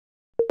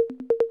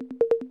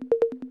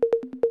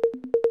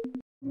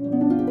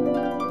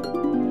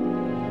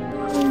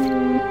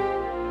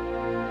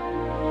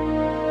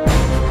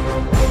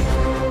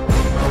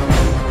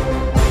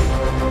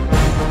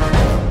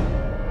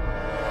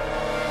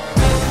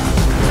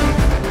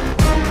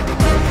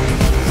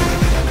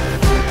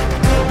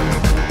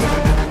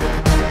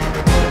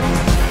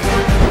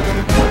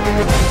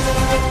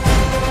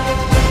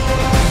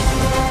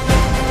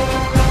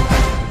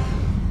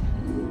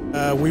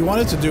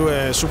wanted to do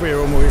a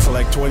superhero movie for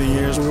like 20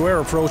 years. We were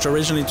approached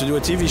originally to do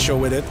a TV show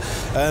with it,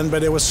 but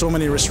there was so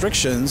many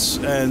restrictions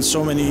and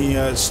so many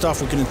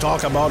stuff we couldn't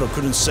talk about or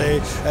couldn't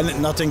say,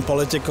 and nothing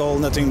political,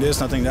 nothing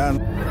this, nothing that.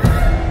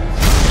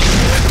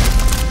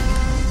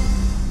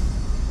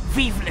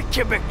 Vive le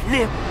Québec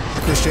libre!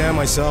 Christian and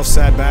myself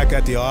sat back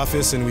at the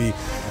office and we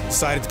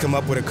decided to come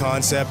up with a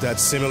concept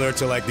that's similar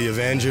to like the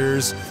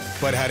Avengers,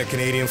 but had a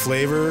Canadian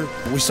flavor.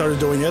 We started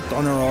doing it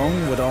on our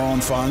own with our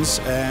own funds,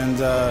 and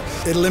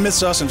it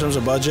limits us in terms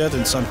of budget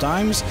and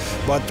sometimes,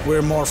 but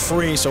we're more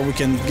free, so we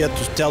can get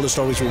to tell the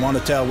stories we want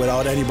to tell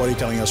without anybody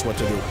telling us what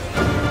to do.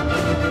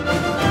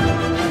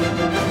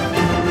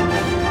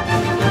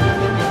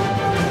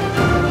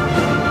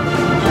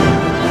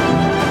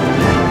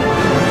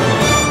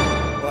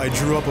 I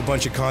drew up a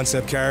bunch of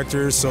concept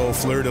characters, so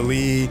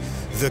Fleur-de-Lis,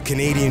 the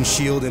Canadian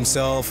Shield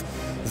himself,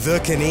 the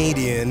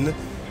Canadian,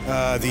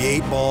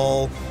 the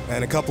 8-Ball,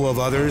 and a couple of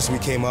others we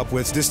came up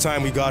with. This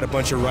time we got a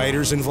bunch of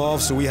writers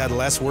involved, so we had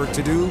less work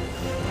to do.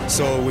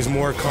 So it was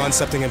more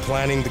concepting and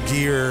planning the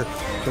gear,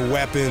 the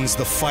weapons,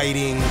 the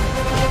fighting.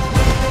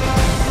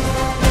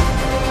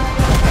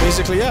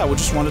 Basically, yeah, we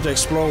just wanted to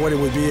explore what it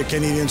would be, a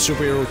Canadian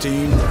superhero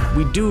team.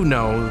 We do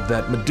know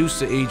that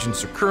Medusa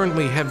agents are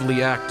currently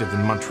heavily active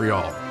in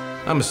Montreal.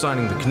 I'm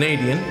assigning the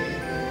Canadian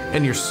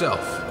and yourself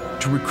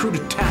to recruit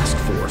a task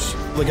force.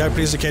 The guy who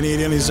plays the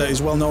Canadian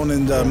is well known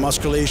in the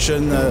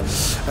musculation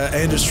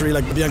industry.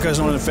 Like Bianca is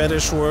known in the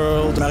fetish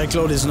world,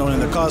 Marie-Claude is known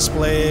in the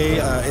cosplay,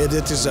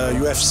 Edith is a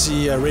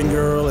UFC ring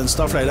girl and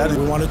stuff like that.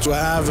 And we wanted to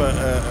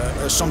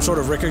have some sort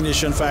of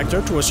recognition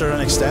factor to a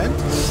certain extent,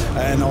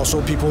 and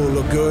also people who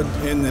look good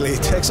in the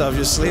latex,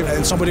 obviously,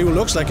 and somebody who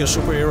looks like a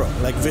superhero,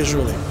 like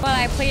visually. Well,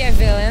 I play a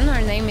villain.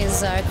 Her name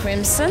is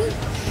Crimson.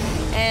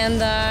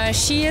 And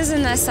she is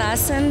an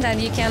assassin that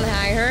you can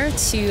hire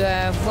to,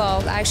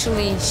 well,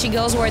 actually, she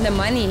goes where the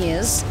money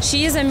is.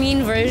 She is a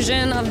mean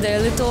version of the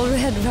Little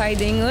Red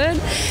Riding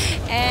Hood.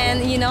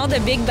 And, you know, the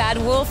big bad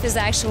wolf is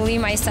actually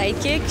my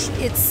sidekick.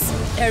 It's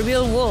a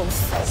real wolf.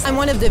 I'm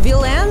one of the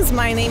villains.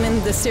 My name in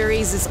the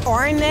series is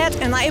Arnett,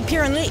 and I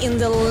appear only in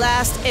the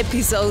last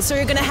episode. So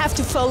you're gonna have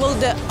to follow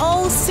the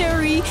whole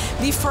series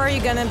before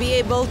you're gonna be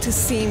able to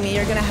see me.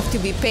 You're gonna have to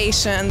be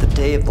patient. The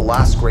day of the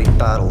last great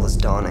battle is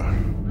dawning.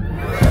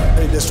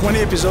 There's 20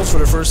 episodes for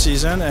the first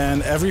season,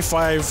 and every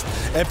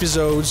 5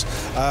 episodes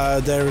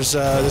there's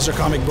a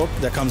comic book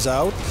that comes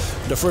out.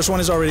 The first one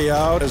is already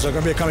out. There's going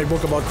to be a comic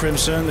book about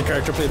Crimson, the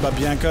character played by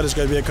Bianca. There's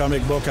going to be a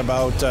comic book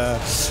about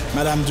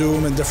Madame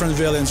Doom and different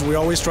villains. We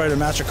always try to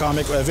match a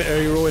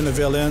hero and a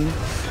villain,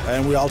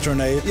 and we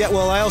alternate. Yeah,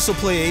 well, I also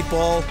play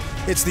 8-Ball.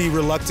 It's the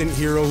reluctant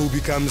hero who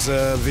becomes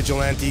a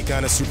vigilante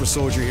kind of super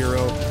soldier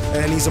hero,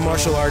 and he's a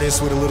martial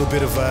artist with a little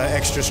bit of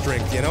extra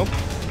strength, you know?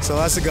 So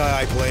that's the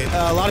guy I play.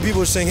 A lot of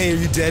people are saying, hey, are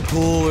you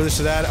Deadpool or this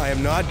or that? I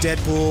am not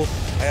Deadpool.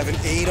 I have an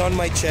 8 on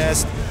my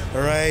chest,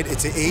 all right?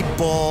 It's an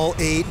 8-ball,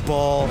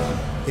 8-ball.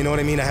 You know what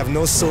I mean? I have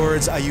no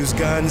swords, I use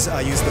guns, I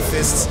use the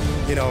fists.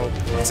 You know,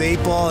 it's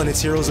 8-Ball and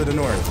it's Heroes of the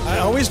North. I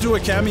always do a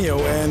cameo,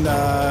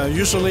 and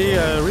usually,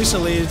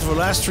 recently, for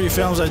the last 3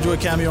 films, I do a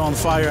cameo on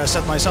fire. I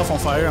set myself on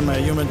fire, I'm a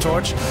Human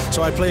Torch.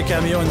 So I play a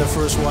cameo in the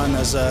first one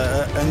as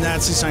a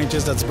Nazi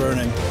scientist that's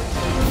burning.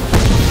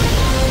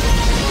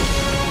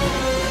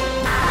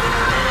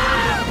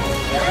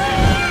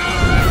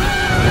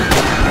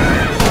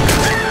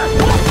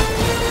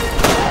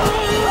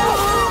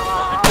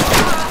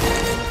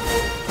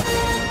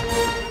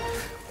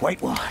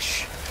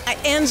 Whitewash. I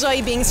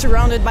enjoy being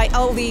surrounded by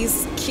all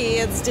these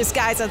kids, these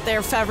guys are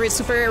their favorite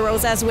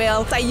superheroes as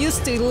well. I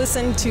used to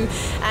listen to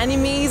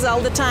animes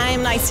all the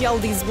time. I see all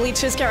these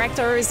Bleach's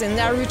characters, and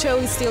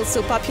Naruto is still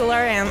so popular,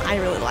 and I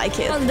really like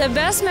it. Well, the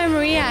best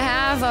memory I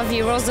have of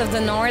Heroes of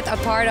the North, a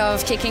part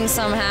of kicking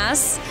some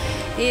ass,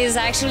 is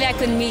actually I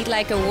could meet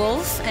like a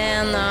wolf,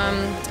 and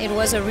it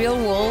was a real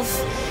wolf.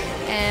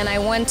 And I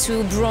went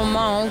to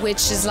Bromont,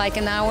 which is like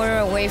an hour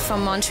away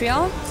from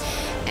Montreal.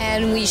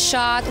 And we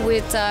shot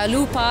with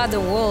Lupa the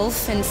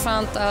wolf in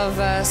front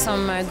of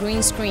some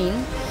green screen.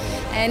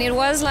 And it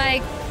was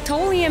like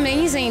totally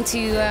amazing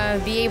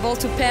to be able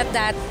to pet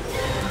that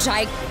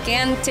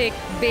gigantic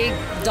big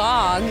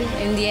dog.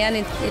 In the end,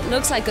 it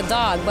looks like a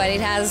dog, but it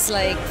has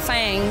like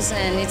fangs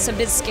and it's a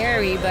bit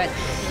scary, but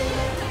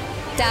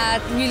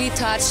that really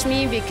touched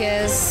me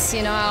because,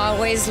 you know, I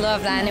always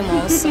loved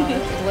animals, so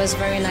it was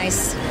very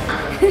nice.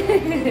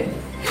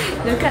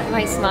 Look at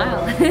my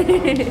smile.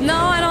 No,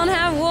 I don't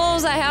have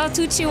wolves. I have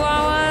 2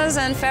 chihuahuas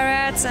and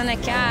ferrets and a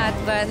cat,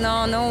 but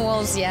no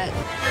wolves yet.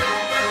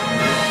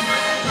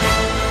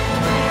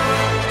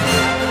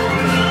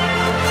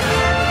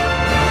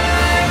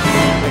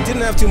 I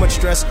didn't have too much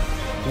stress.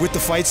 with the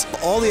fights.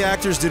 All the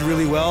actors did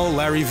really well.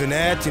 Larry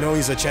Venement, you know,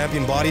 he's a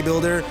champion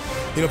bodybuilder.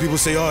 You know, people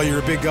say, oh, you're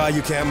a big guy,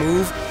 you can't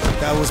move.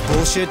 That was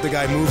bullshit. The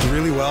guy moved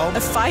really well.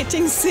 A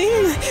fighting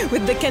scene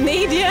with the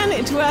Canadian,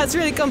 it was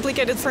really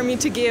complicated for me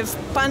to give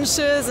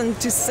punches and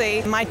to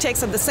say my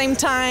text at the same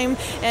time.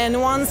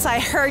 And once I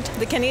hurt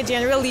the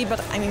Canadian really,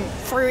 but I mean,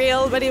 for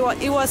real, but it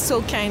was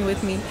so kind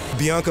with me.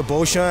 Bianca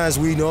Beauchamp, as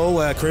we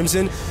know,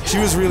 Crimson, she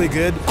was really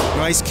good.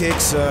 Nice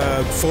kicks,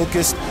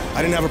 focused.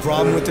 I didn't have a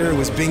problem with her. It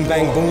was bing,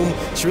 bang, boom.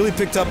 She really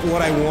picked up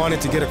what I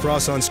wanted to get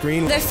across on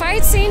screen. The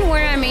fight scene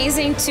were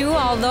amazing too,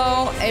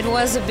 although it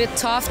was a bit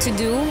tough to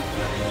do.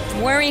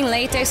 Wearing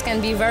latex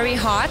can be very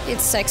hot,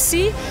 it's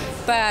sexy,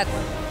 but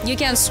you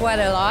can sweat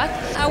a lot.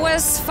 I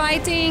was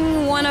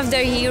fighting one of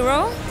their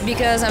heroes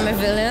because I'm a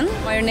villain.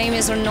 Her name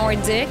is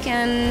Nordic,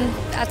 and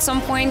at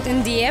some point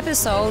in the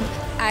episode,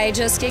 I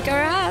just kick her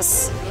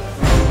ass.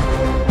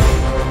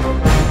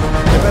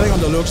 Depending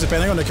on the looks,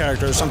 depending on the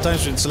characters,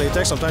 sometimes it's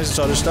latex, sometimes it's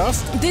other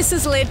stuff. This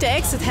is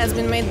latex. It has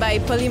been made by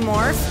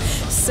Polymorph.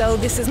 So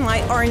this is my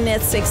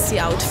Ornette sexy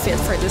outfit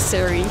for the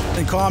series.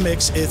 In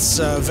comics, it's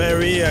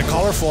very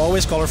colorful,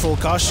 always colorful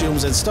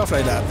costumes and stuff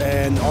like that.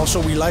 And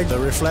also we like the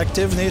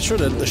reflective nature,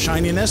 the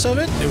shininess of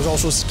it. It was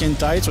also skin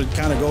tight, so it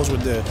kind of goes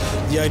with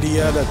the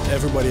idea that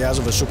everybody has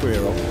of a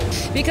superhero.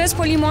 Because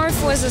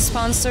Polymorph was a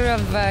sponsor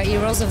of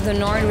Heroes of the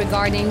North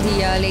regarding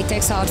the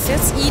latex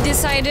outfits, he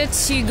decided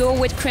to go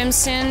with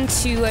Crimson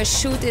to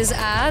shoot his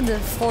ad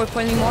for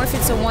Polymorph.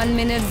 It's a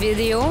 1-minute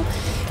video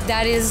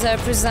that is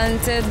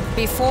presented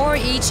before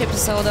each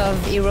episode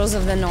of Heroes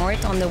of the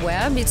North on the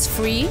web. It's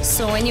free,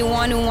 so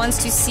anyone who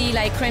wants to see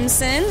like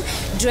Crimson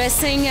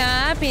dressing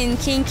up in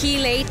kinky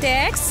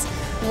latex,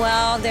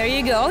 well, there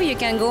you go. You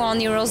can go on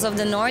Heroes of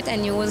the North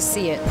and you will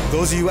see it.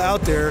 Those of you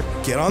out there,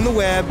 get on the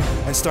web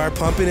and start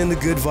pumping in the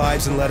good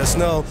vibes and let us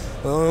know.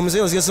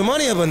 Let's get some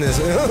money up on this.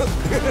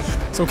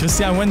 So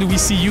Christian, when do we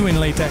see you in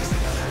latex?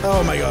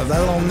 Oh my god,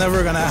 that'll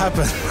never gonna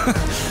happen.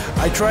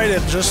 I tried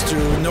it just to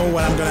know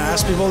what I'm gonna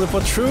ask people to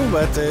put through,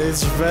 but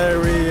it's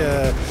very,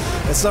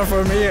 it's not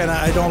for me, and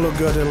I don't look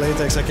good in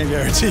latex, I can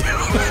guarantee you.